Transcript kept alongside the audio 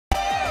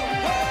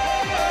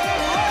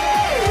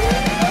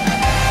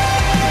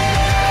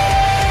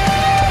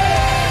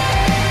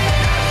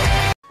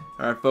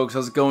Alright folks,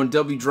 how's it going?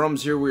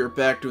 wdrumz here. We are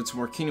back doing some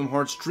more Kingdom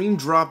Hearts Dream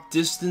Drop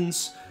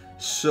Distance.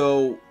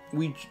 So,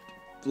 we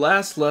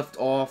last left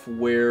off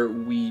where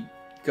we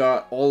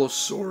got all of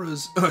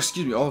Sora's,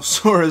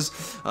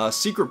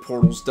 secret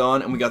portals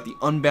done, and we got the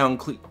Unbound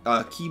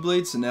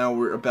Keyblade, so now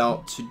we're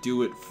about to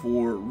do it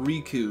for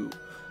Riku.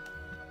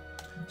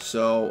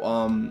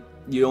 So,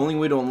 the only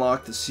way to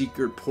unlock the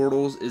secret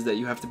portals is that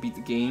you have to beat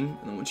the game,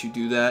 and then once you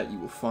do that, you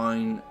will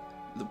find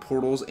the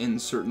portals in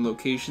certain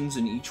locations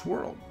in each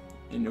world.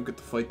 And you'll get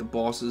to fight the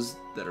bosses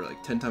that are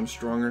like 10 times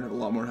stronger and have a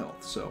lot more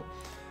health. So,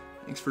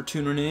 thanks for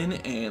tuning in,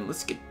 and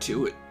let's get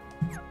to it.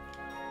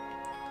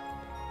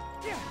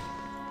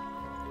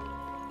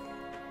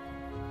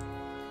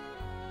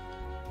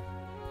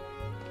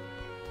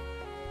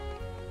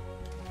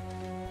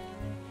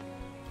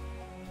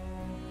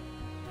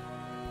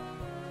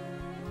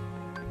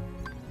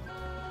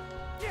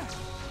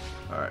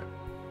 Alright,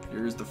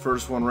 here's the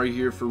first one right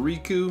here for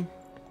Riku.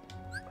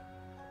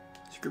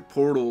 Secret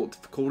portal,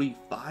 difficulty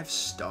 5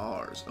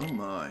 stars. Oh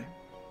my.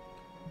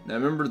 Now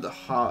remember the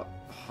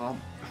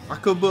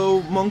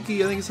Hakobo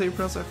monkey, I think is how you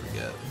pronounce it, I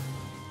forget.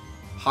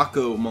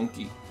 Hako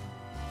monkey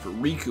for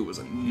Riku was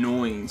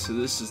annoying, so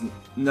this is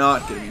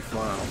not going to be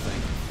fun, I don't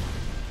think.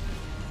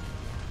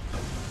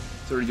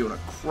 It's already doing a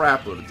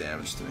crap load of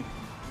damage to me.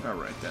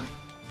 Alright then.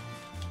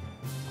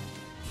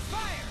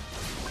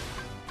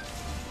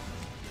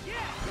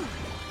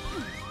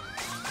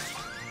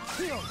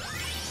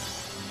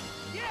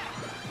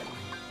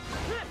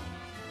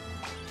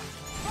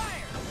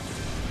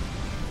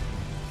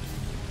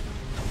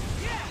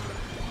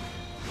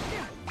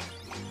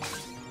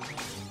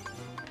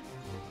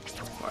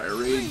 Fire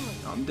raid,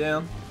 I'm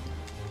down.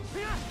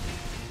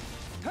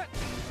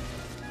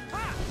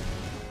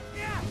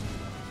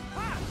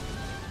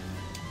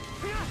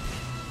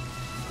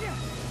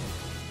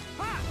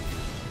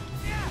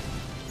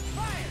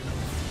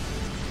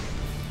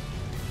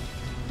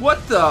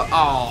 What the?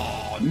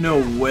 Oh, no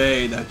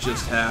way that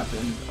just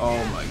happened.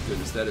 Oh my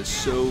goodness, that is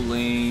so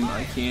lame.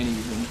 I can't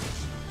even.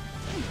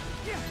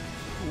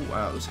 Oh,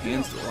 wow, those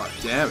hands do a lot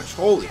of damage.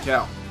 Holy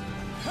cow.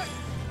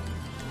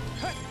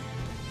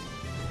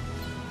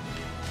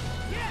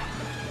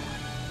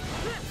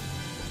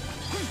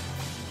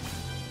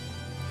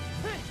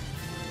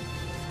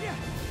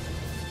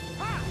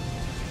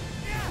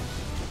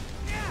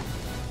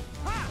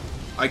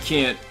 I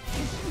can't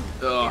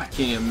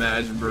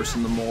imagine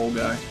versing the mole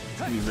guy.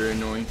 It'd be very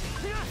annoying.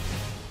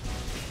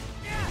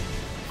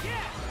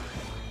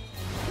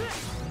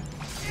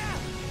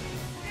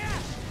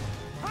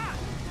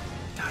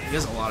 God, he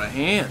has a lot of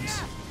hands.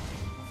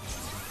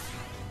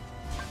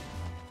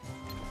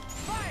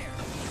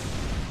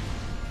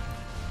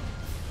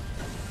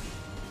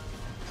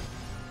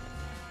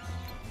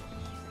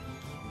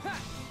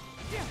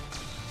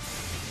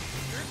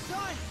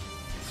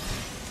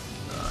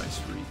 Nice,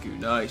 Riku,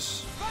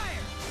 nice.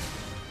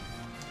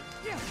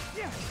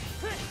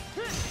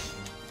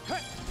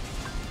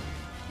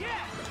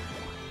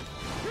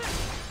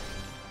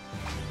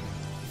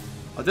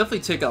 I'll definitely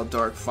take out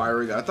Dark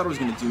Fire Guy. I thought it was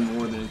going to do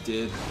more than it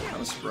did. I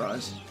was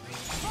surprised.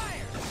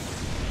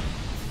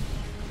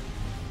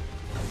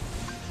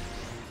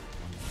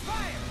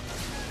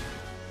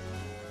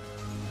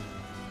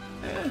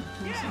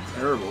 It's not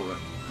terrible, but I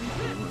think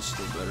the other one's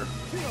still better.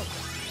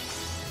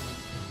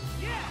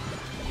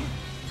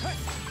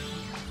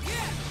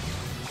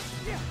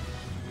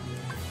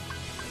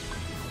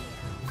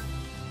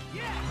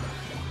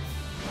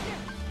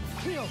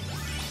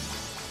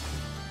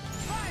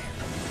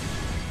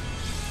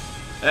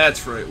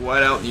 That's right,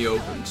 wide out in the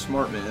open.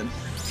 Smart man.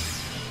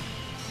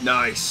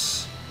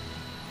 Nice.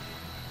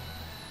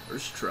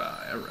 First try,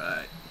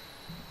 alright.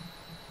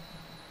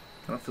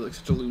 I don't feel like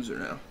such a loser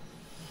now.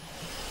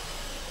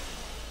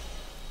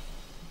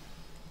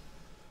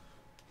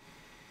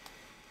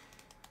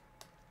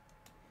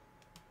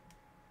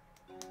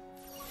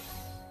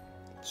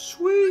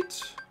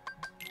 Sweet.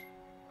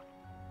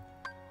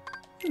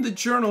 In the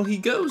journal he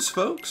goes,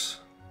 folks.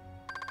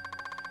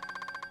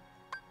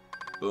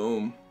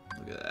 Boom.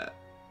 Look at that.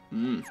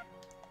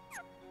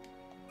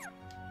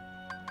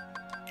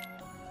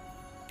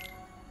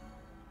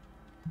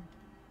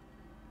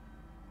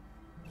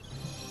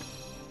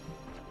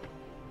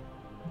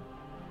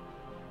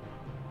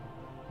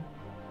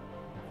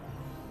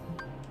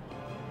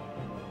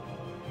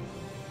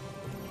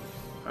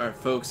 Alright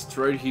folks, it's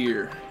right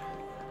here.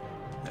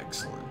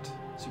 Excellent.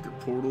 Secret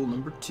portal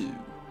number 2.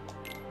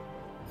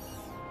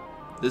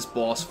 This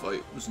boss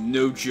fight was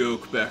no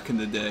joke back in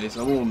the day,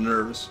 so I'm a little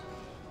nervous.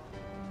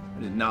 I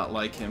did not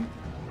like him.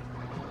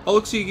 Oh,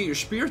 looks like you get your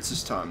spirits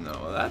this time, though.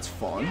 Well, that's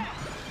fun.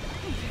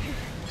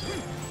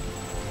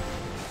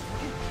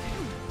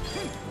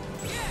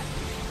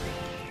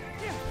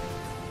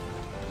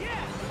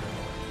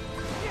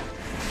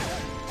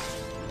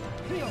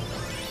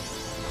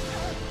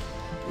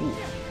 Ooh.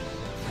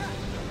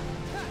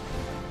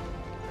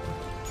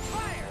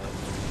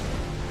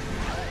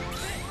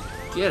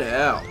 Get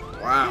out.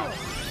 Wow.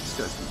 This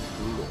guy's gonna be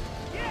brutal.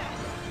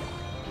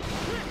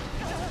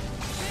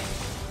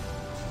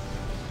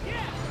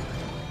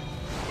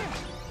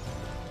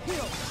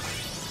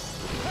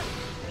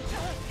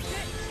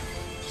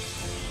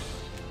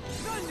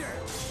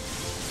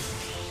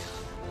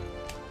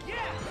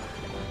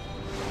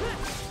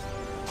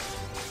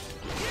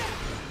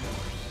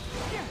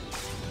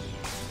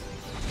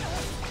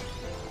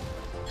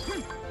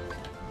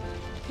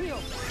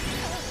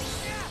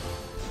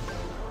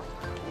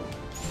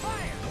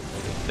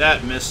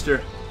 That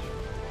mister.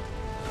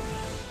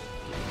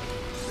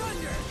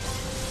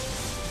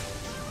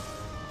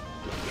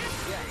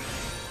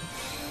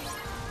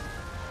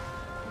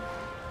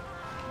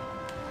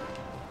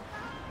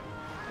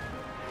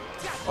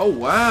 Oh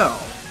wow!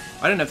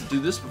 I didn't have to do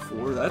this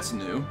before. That's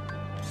new.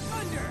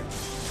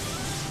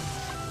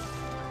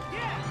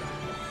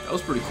 That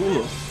was pretty cool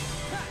though.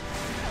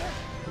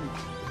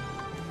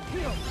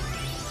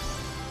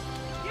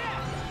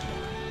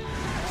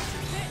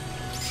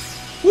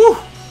 Woo!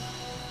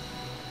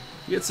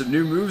 He had some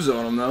new moves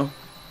on him though.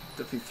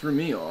 Definitely threw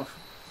me off.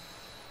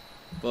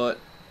 But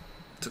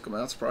took him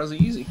out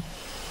surprisingly easy.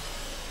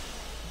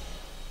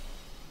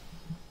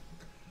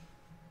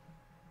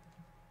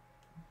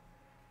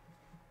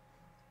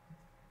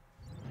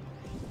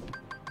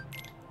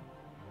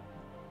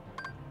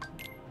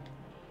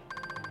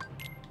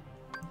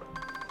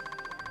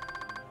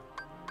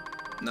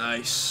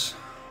 Nice.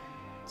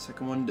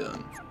 Second one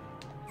done.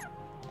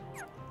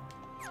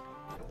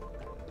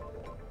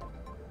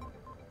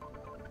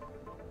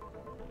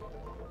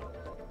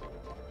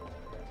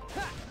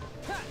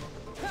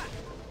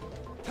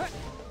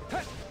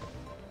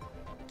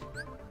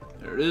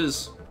 There it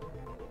is.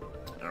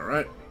 All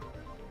right.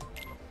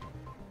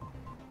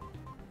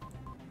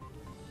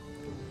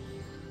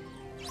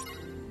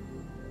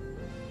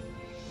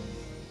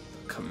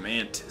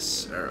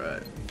 Commantis. All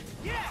right.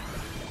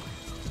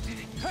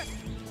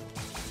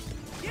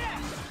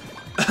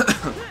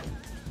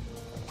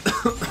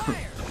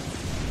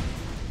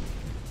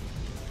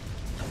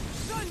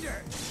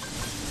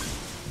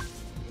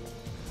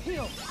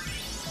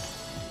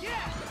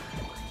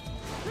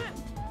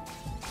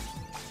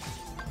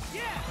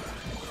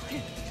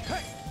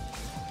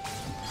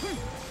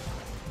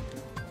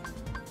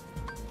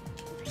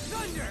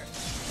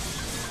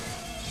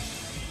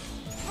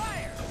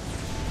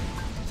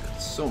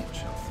 So much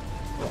health.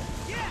 Oh.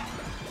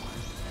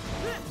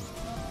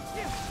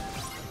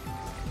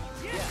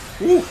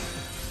 Woo.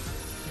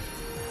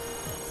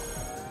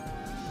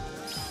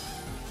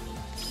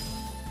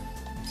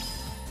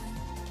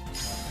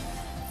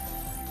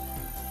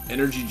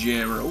 Energy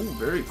jammer. Oh,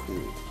 very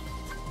cool.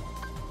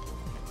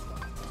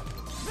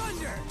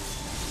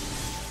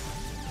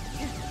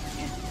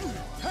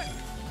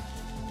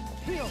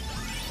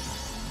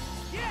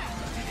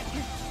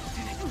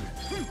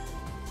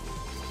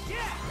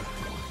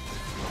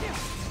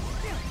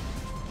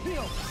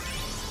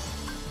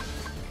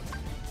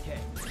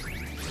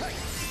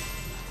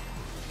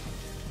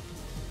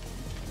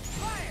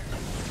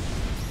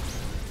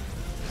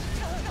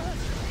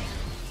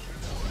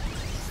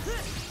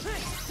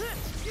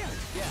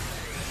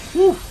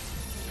 Woo!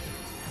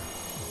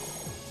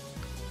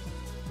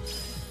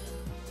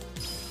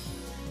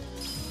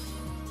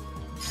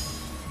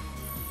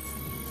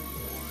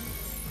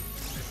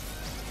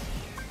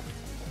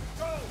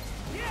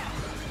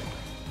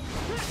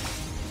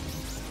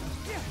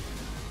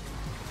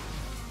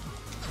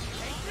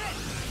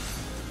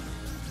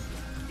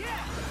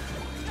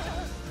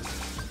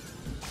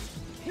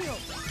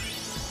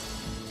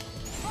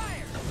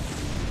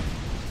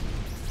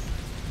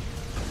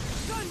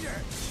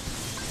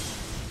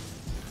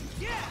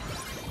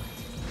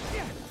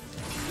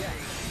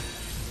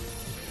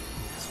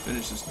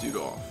 Finish this dude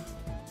off.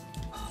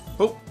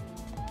 Oh,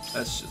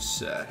 that's just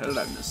sad. How did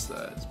I miss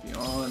that? It's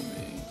beyond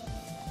me.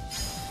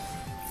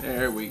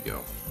 There we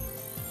go.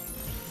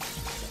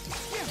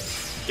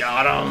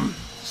 Got him.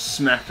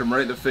 Smacked him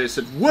right in the face.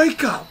 Said,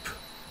 "Wake up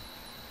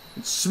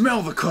and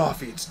smell the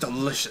coffee. It's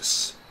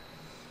delicious."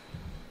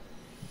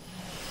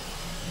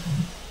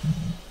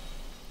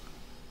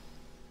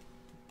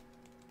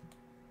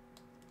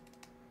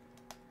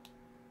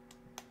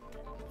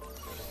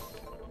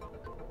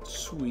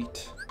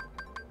 Sweet.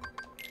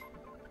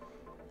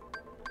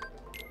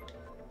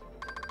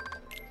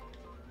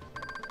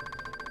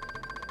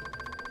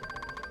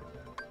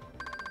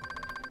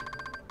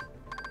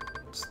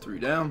 It's 3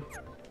 down.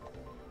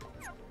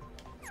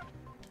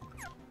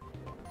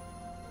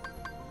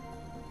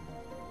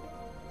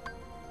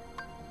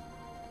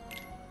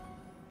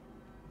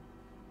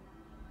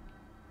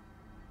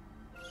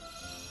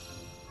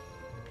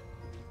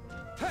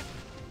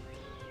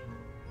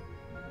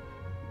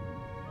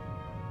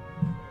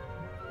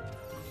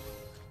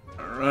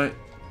 Alright.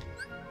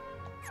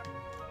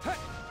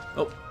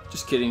 Oh,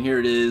 just kidding. Here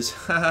it is.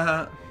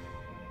 Haha.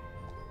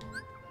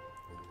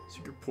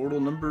 Secret portal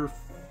number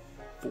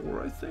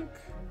 4, I think.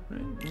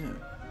 Right? Yeah.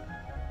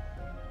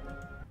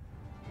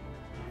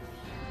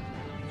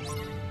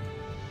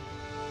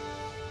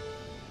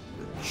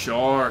 The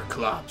Jar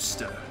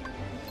Clopster.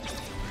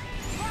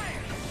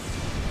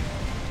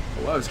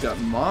 Oh, I've got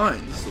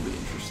mine. This will be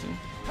interesting.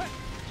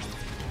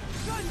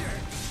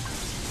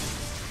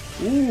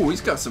 Ooh,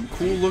 he's got some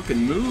cool looking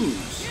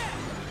moves.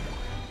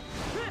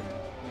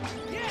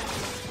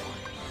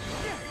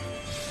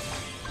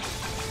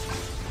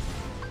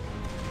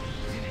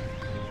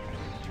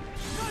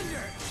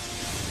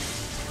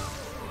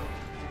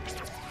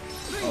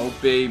 Oh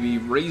baby,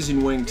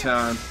 raising wing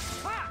time.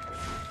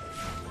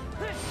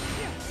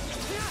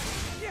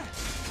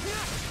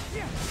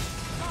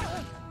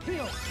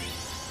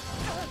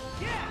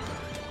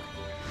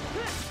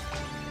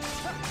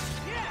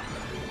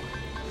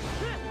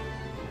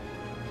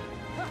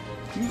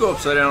 You can go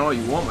upside down all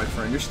you want, my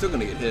friend. You're still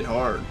gonna get hit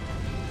hard.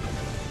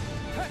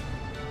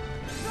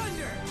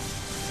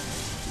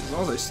 As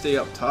long as I stay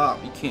up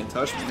top, you can't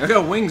touch me. I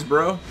got wings,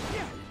 bro.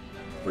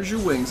 Where's your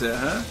wings at,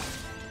 huh?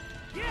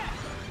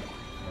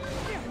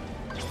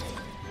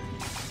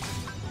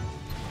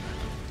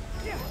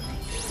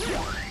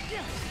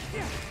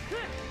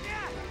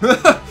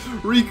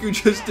 Riku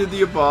just did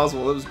the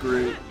impossible. That was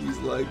great. He's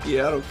like,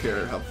 yeah, I don't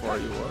care how far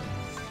you are.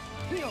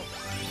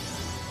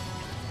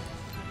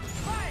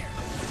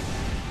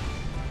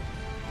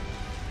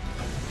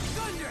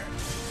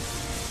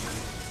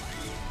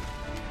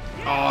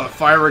 Oh, the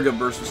fire Riku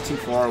burst was too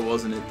far,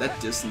 wasn't it? That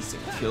distance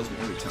thing kills me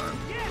every time.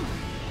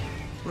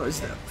 What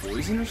is that?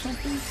 Poison or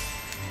something?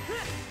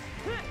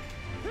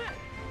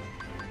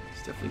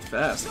 It's definitely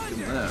fast. I'll give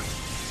him that.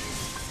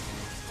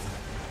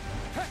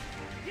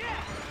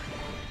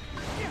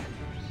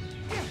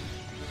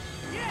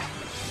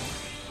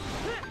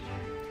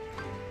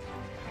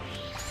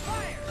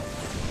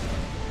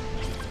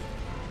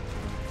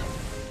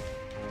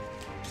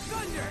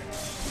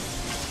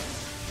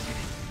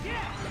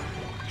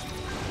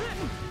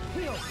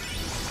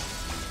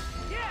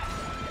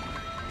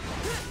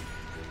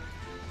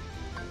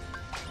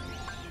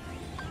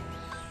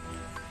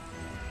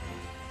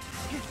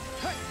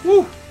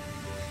 Woo!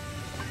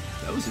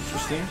 That was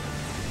interesting.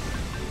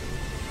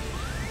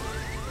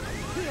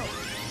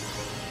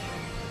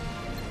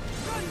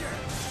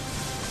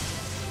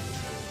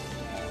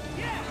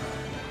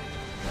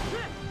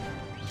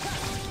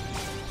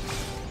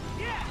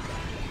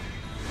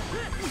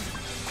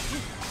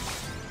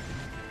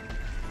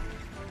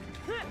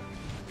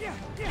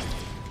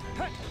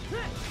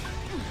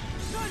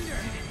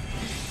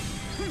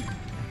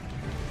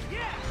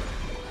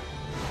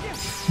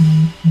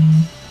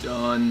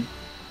 Done.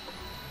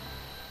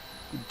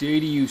 Good day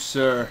to you,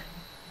 sir.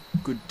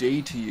 Good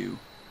day to you.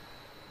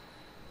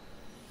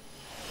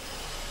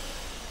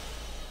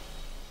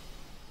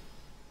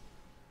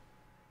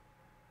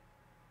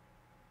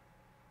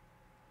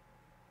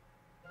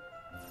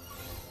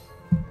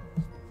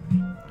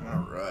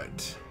 All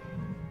right.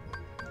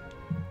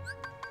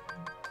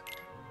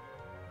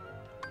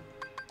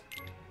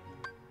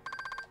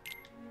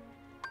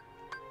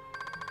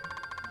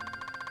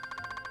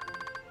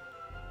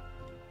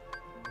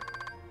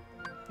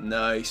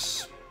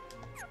 Nice.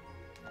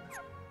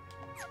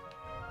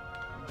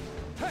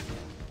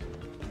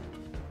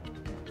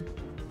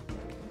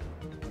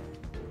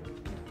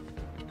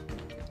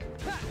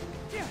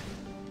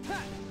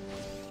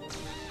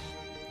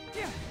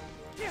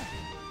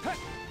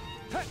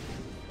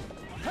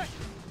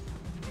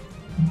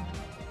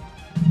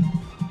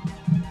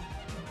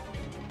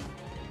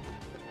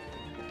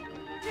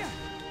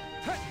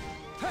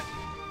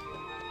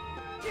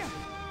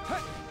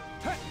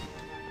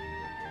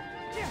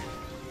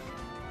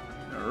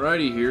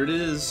 Alrighty, here it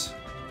is.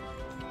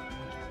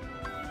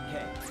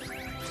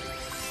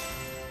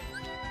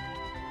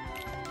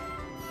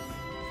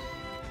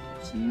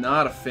 Was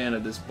not a fan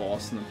of this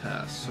boss in the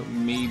past, so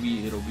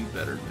maybe it'll be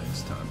better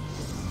next time.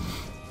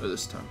 Or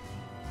this time.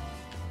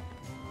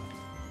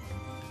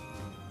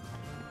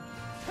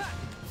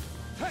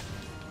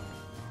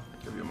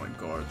 Gotta be on my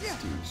guard. This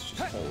dude's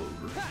just all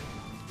over.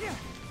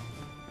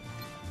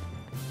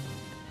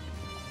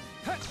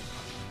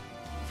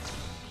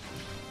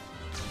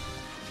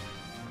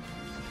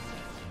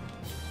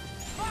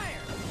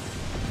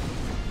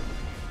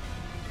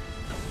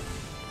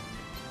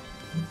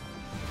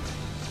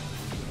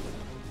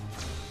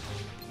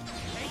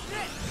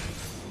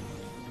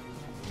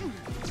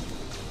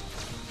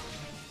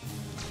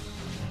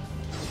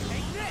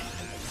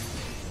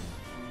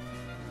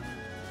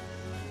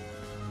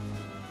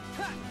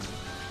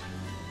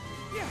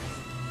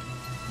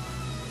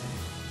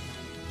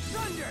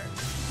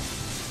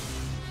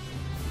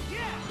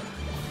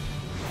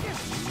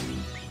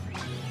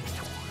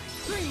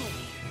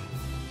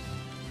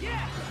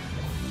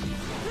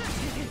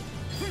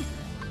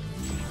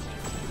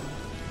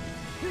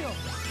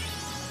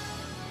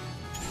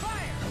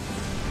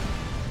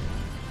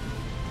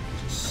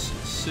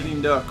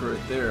 Sitting duck right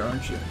there,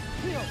 aren't you?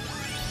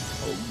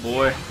 Oh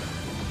boy.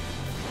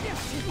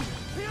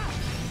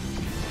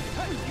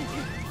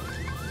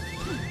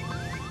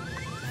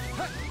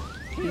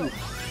 Ooh. Be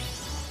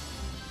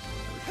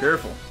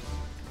careful.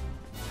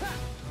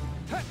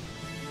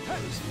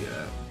 Where's he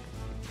at?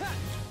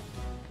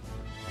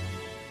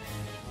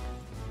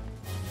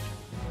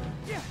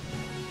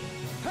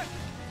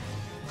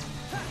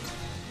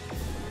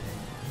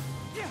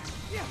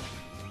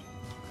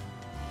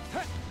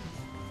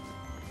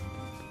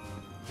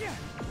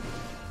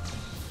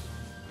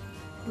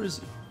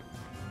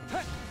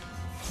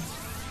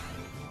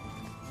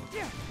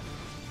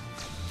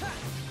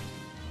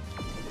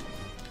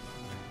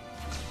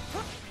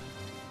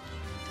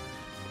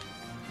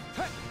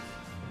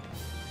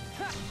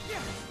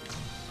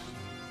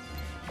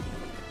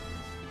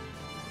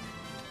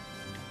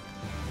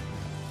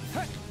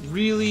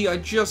 Really? I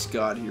just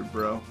got here,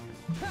 bro.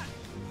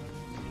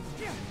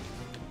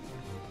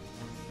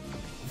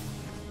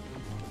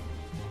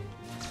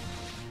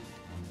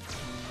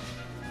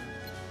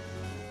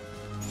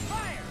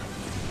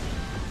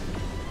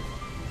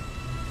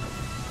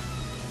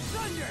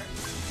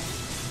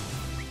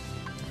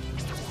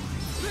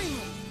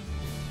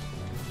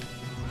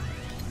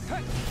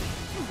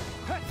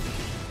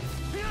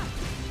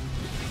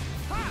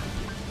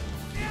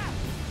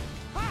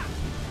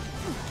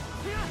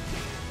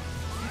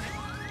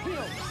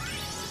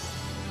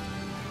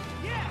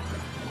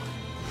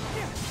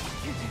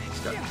 He's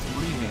got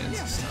 3 hands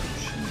this time.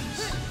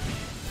 Jeez.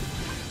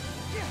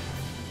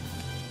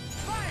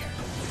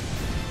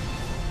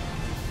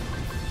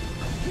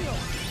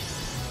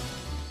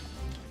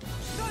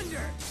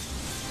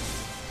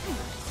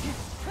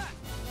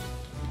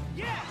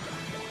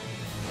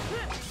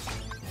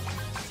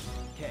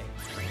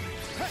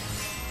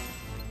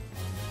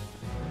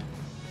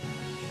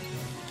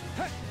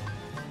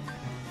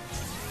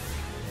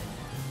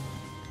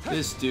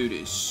 This dude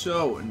is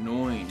so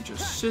annoying.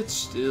 Just sit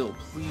still,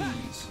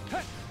 please.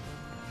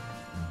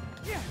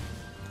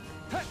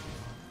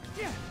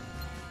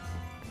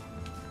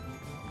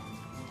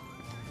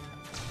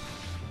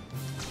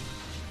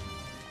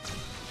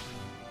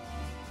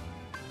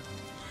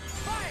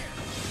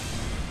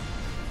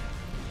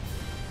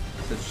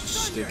 That's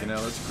just sticking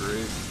out. That's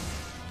great.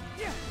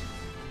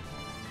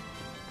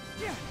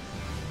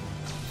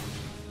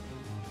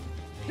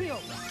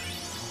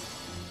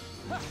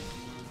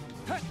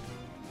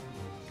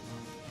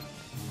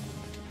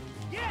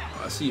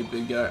 I see a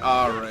big guy.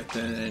 Alright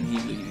then, and he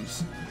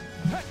leaves.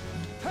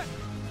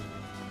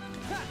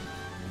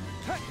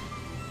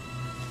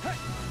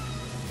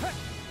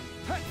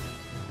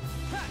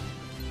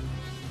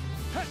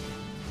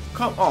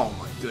 Come, oh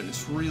my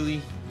goodness,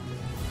 really?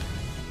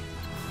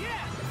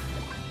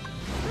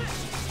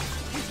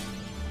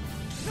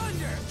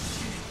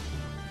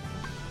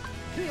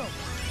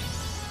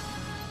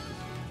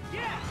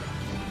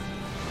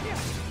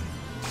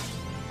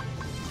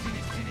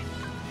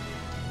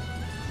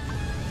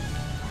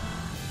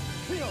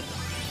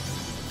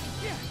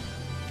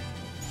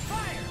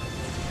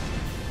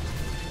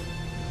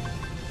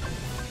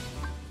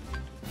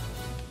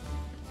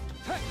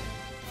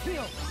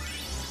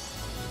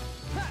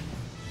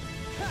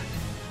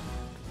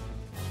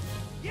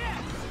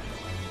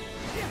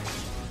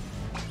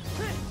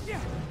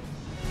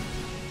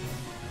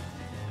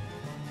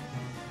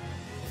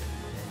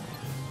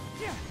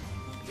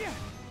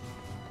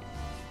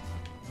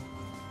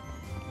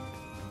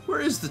 Where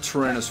is the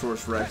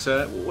Tyrannosaurus Rex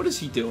at? What is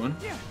he doing?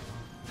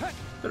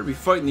 Better be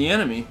fighting the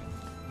enemy.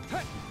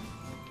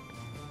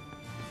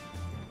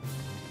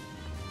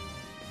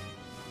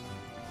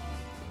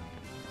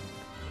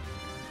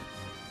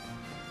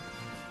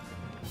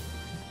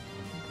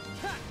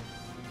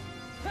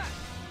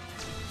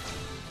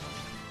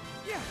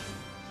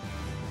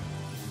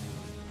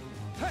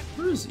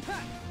 Where is he?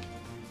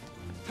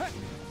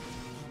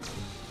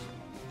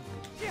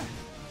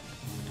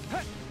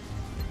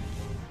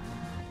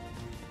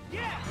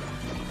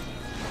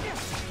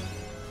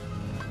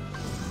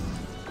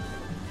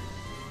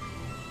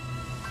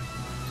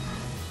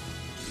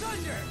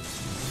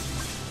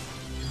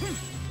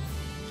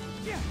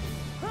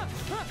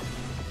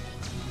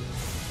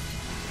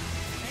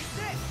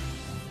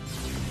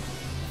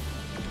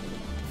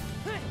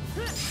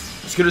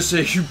 I was gonna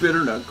say, you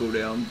better not go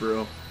down,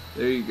 bro.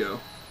 There you go.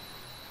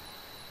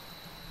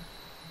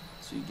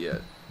 So you get.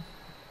 You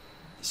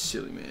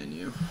silly man,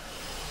 you.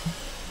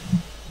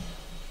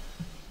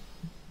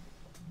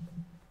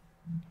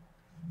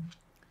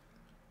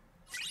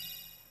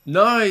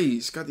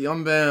 Nice! Got the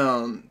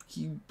Unbound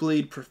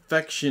Keyblade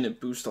Perfection. It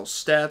boosts all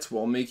stats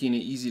while making it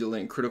easy to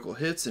land critical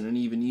hits and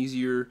even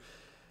easier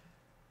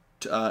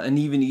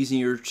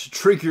to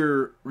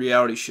trigger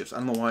reality shifts. I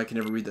don't know why I can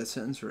never read that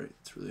sentence right.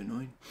 It's really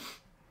annoying.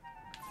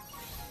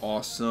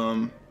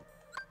 Awesome.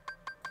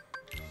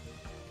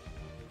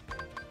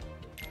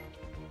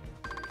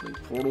 The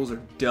portals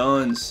are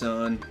done,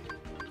 son.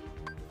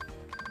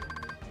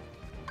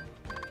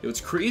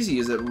 What's crazy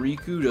is that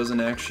Riku doesn't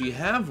actually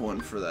have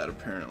one for that,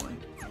 apparently.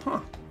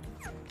 Huh.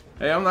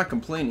 Hey, I'm not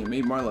complaining. It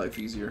made my life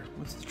easier.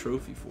 What's the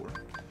trophy for?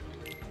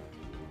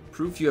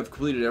 Proof you have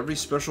completed every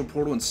special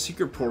portal and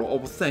secret portal. Oh,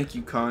 well, thank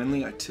you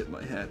kindly. I tip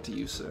my hat to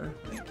you, sir.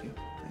 Thank you.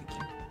 Thank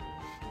you.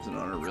 It's an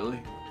honor, really.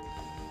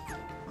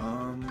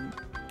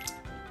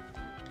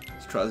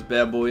 Let's try this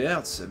bad boy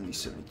out. 70,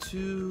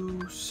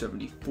 72,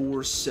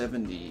 74,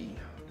 70.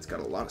 It's got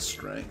a lot of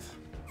strength.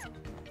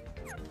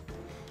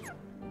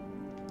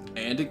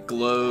 And it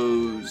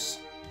glows.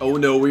 Oh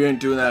no, we ain't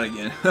doing that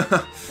again.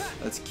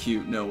 That's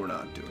cute. No, we're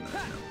not doing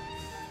that. No.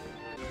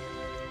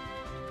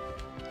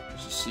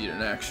 Let's just see it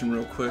in action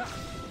real quick.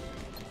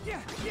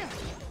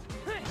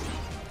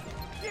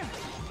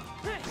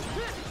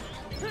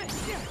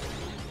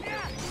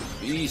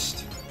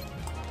 Beast.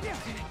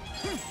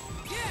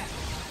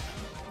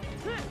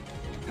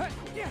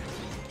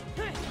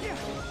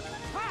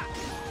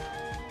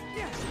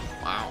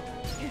 Wow.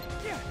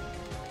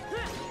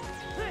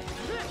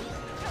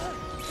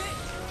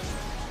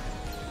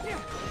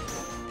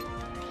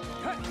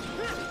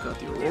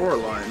 Sora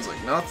lines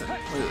like nothing. Look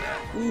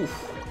at that.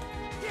 Oof.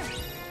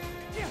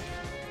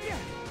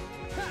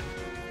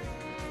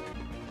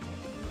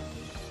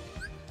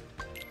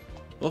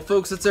 Well,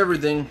 folks, that's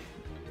everything.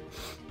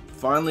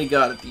 Finally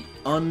got it. The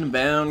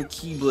Unbound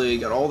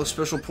Keyblade. Got all the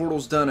special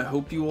portals done. I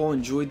hope you all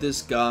enjoyed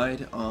this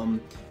guide. If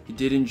you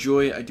did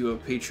enjoy it, I do have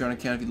a Patreon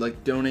account. If you'd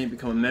like to donate,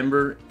 become a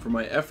member for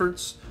my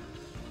efforts.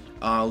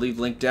 I'll leave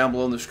a link down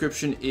below in the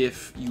description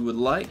if you would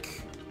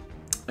like.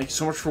 Thank you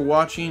so much for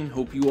watching.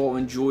 Hope you all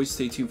enjoy.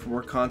 Stay tuned for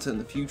more content in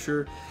the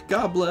future.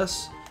 God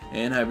bless,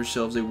 and have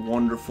yourselves a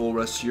wonderful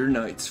rest of your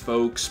nights,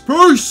 folks.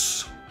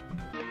 Peace!